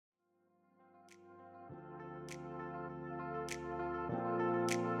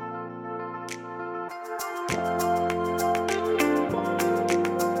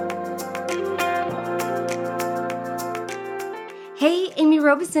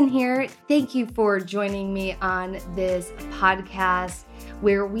Robeson here. Thank you for joining me on this podcast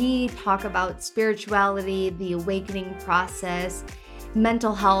where we talk about spirituality, the awakening process,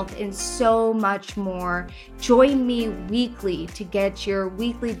 mental health, and so much more. Join me weekly to get your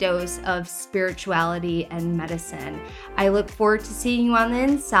weekly dose of spirituality and medicine. I look forward to seeing you on the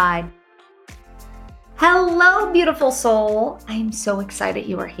inside. Hello, beautiful soul. I'm so excited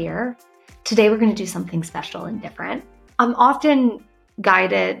you are here. Today, we're going to do something special and different. I'm often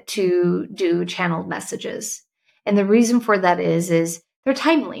guided to do channeled messages. And the reason for that is they're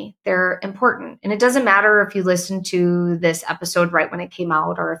timely, they're important. And it doesn't matter if you listened to this episode right when it came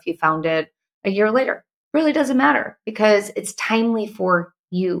out or if you found it a year later. It really doesn't matter because it's timely for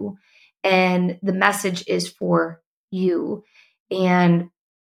you. And the message is for you. And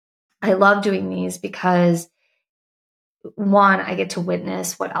I love doing these because one, I get to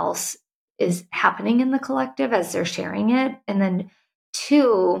witness what else is happening in the collective as they're sharing it. And then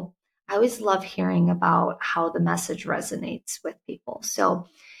two, I always love hearing about how the message resonates with people. So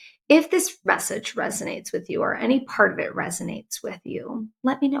if this message resonates with you or any part of it resonates with you,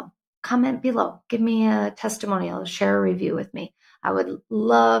 let me know. Comment below. Give me a testimonial. Share a review with me. I would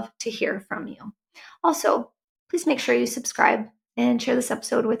love to hear from you. Also, please make sure you subscribe and share this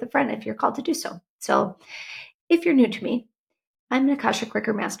episode with a friend if you're called to do so. So if you're new to me, I'm an Akashic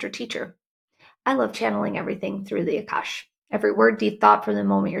Record Master teacher. I love channeling everything through the Akash. Every word, deed, thought from the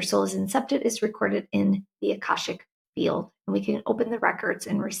moment your soul is incepted is recorded in the Akashic field. And we can open the records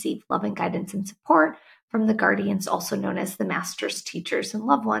and receive loving guidance and support from the guardians, also known as the masters, teachers, and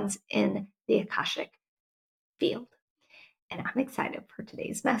loved ones in the Akashic field. And I'm excited for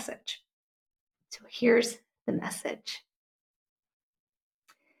today's message. So here's the message.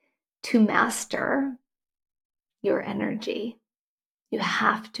 To master your energy, you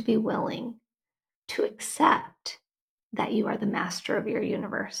have to be willing to accept that you are the master of your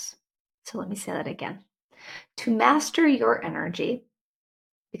universe. So let me say that again. To master your energy,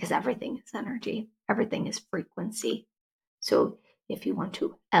 because everything is energy, everything is frequency. So if you want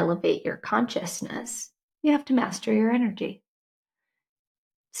to elevate your consciousness, you have to master your energy.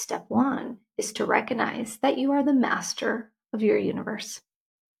 Step one is to recognize that you are the master of your universe.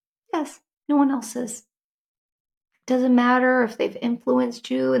 Yes, no one else is. It doesn't matter if they've influenced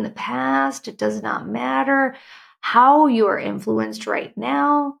you in the past. It does not matter how you are influenced right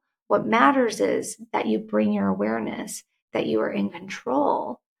now. What matters is that you bring your awareness, that you are in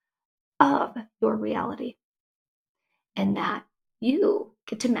control of your reality, and that you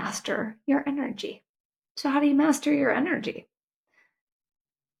get to master your energy. So how do you master your energy?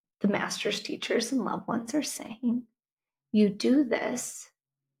 The masters, teachers, and loved ones are saying you do this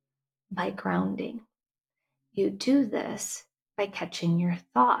by grounding. You do this by catching your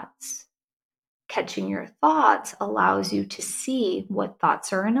thoughts. Catching your thoughts allows you to see what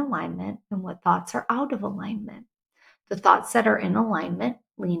thoughts are in alignment and what thoughts are out of alignment. The thoughts that are in alignment,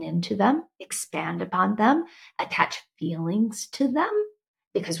 lean into them, expand upon them, attach feelings to them.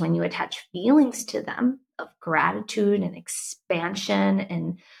 Because when you attach feelings to them of gratitude and expansion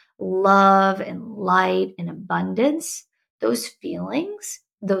and love and light and abundance, those feelings,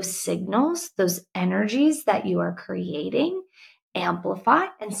 those signals, those energies that you are creating amplify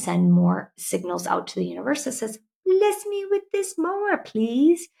and send more signals out to the universe that says, bless me with this more,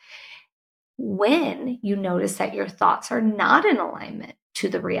 please. When you notice that your thoughts are not in alignment to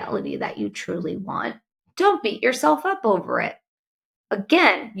the reality that you truly want, don't beat yourself up over it.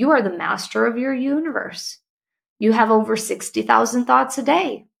 Again, you are the master of your universe. You have over 60,000 thoughts a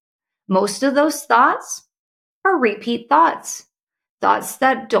day. Most of those thoughts are repeat thoughts, thoughts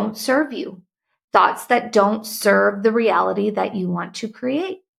that don't serve you, thoughts that don't serve the reality that you want to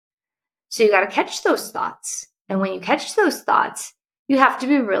create. So you got to catch those thoughts. And when you catch those thoughts, you have to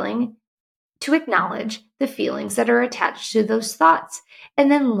be willing to acknowledge the feelings that are attached to those thoughts and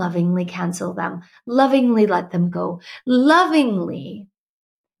then lovingly cancel them, lovingly let them go, lovingly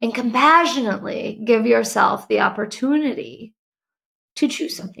and compassionately give yourself the opportunity to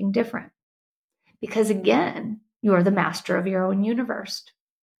choose something different. Because again, you are the master of your own universe.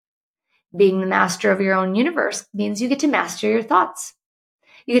 Being the master of your own universe means you get to master your thoughts.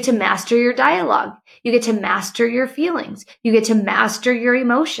 You get to master your dialogue. You get to master your feelings. You get to master your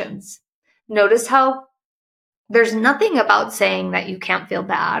emotions. Notice how there's nothing about saying that you can't feel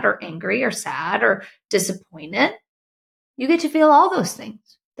bad or angry or sad or disappointed. You get to feel all those things.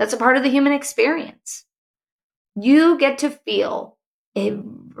 That's a part of the human experience. You get to feel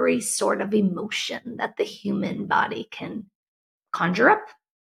every sort of emotion that the human body can conjure up.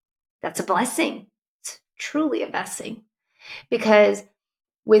 That's a blessing. It's truly a blessing because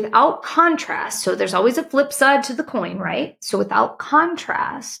Without contrast, so there's always a flip side to the coin, right? So without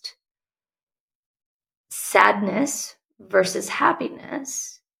contrast, sadness versus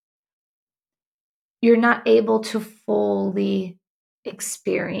happiness, you're not able to fully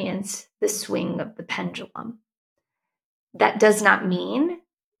experience the swing of the pendulum. That does not mean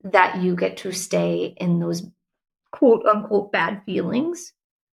that you get to stay in those quote unquote bad feelings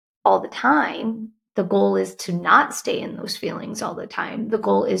all the time. The goal is to not stay in those feelings all the time. The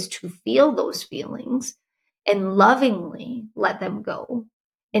goal is to feel those feelings and lovingly let them go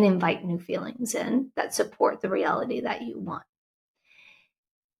and invite new feelings in that support the reality that you want.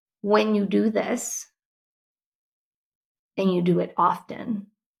 When you do this, and you do it often,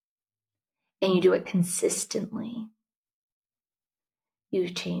 and you do it consistently, you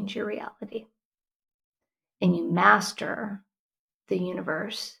change your reality and you master the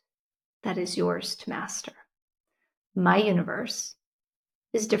universe that is yours to master. My universe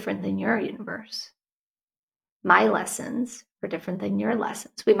is different than your universe. My lessons are different than your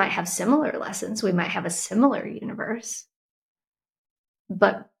lessons. We might have similar lessons. We might have a similar universe.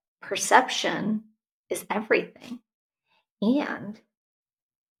 But perception is everything. And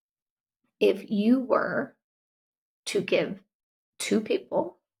if you were to give two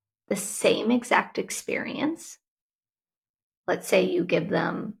people the same exact experience, let's say you give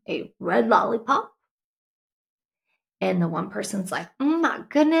them a red lollipop, and the one person's like, oh my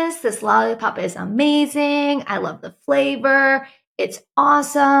goodness, this lollipop is amazing. I love the flavor. It's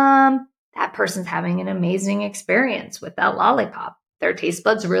awesome. That person's having an amazing experience with that lollipop. Their taste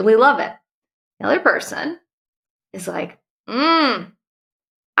buds really love it. The other person is like, I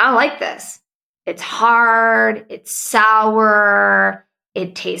don't like this. It's hard. It's sour.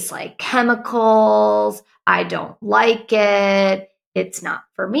 It tastes like chemicals. I don't like it. It's not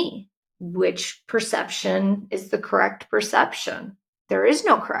for me. Which perception is the correct perception? There is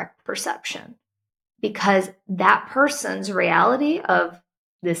no correct perception, because that person's reality of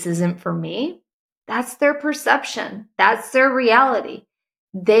this isn't for me, that's their perception. That's their reality.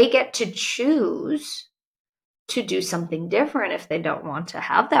 They get to choose to do something different if they don't want to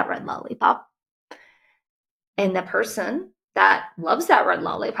have that red lollipop. And the person that loves that red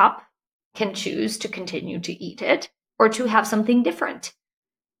lollipop can choose to continue to eat it or to have something different.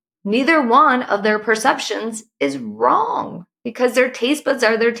 Neither one of their perceptions is wrong, because their taste buds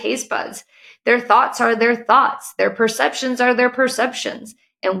are their taste buds. Their thoughts are their thoughts. Their perceptions are their perceptions.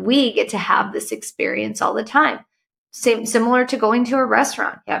 And we get to have this experience all the time. Similar to going to a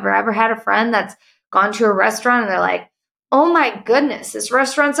restaurant. You ever had a friend that's gone to a restaurant and they're like, oh my goodness, this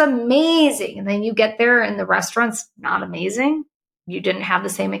restaurant's amazing. And then you get there and the restaurant's not amazing. You didn't have the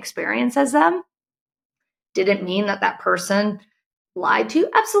same experience as them. Didn't mean that that person lied to you?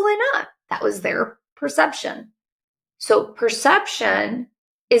 Absolutely not. That was their perception. So perception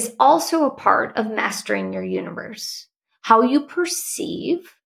is also a part of mastering your universe. How you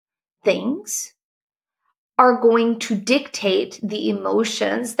perceive things are going to dictate the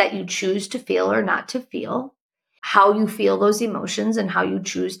emotions that you choose to feel or not to feel. How you feel those emotions and how you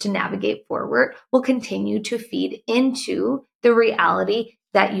choose to navigate forward will continue to feed into the reality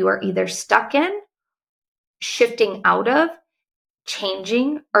that you are either stuck in, shifting out of,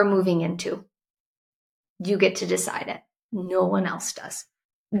 changing, or moving into. You get to decide it. No one else does.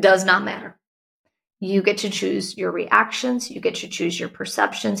 Does not matter. You get to choose your reactions, you get to choose your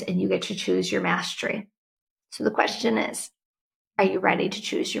perceptions, and you get to choose your mastery. So the question is, are you ready to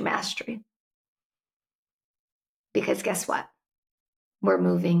choose your mastery? Because guess what? We're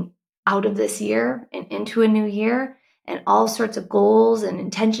moving out of this year and into a new year, and all sorts of goals and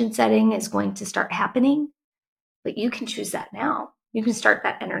intention setting is going to start happening. But you can choose that now. You can start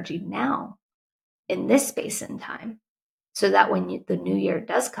that energy now in this space and time, so that when the new year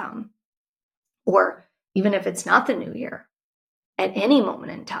does come, or even if it's not the new year, at any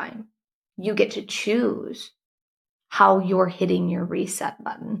moment in time, you get to choose how you're hitting your reset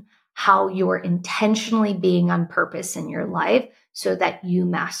button, how you're intentionally being on purpose in your life so that you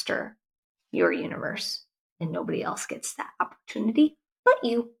master your universe, and nobody else gets that opportunity but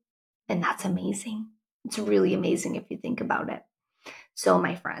you. And that's amazing. It's really amazing if you think about it. So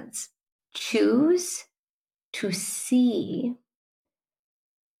my friends, choose to see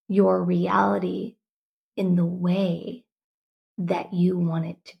your reality in the way that you want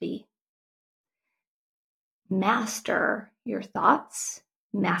it to be. Master your thoughts,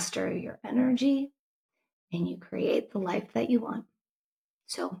 master your energy, and you create the life that you want.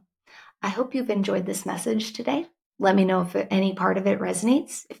 So I hope you've enjoyed this message today. Let me know if any part of it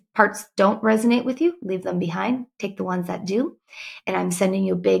resonates. If parts don't resonate with you, leave them behind. Take the ones that do. And I'm sending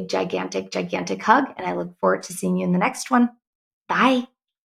you a big, gigantic, gigantic hug. And I look forward to seeing you in the next one. Bye.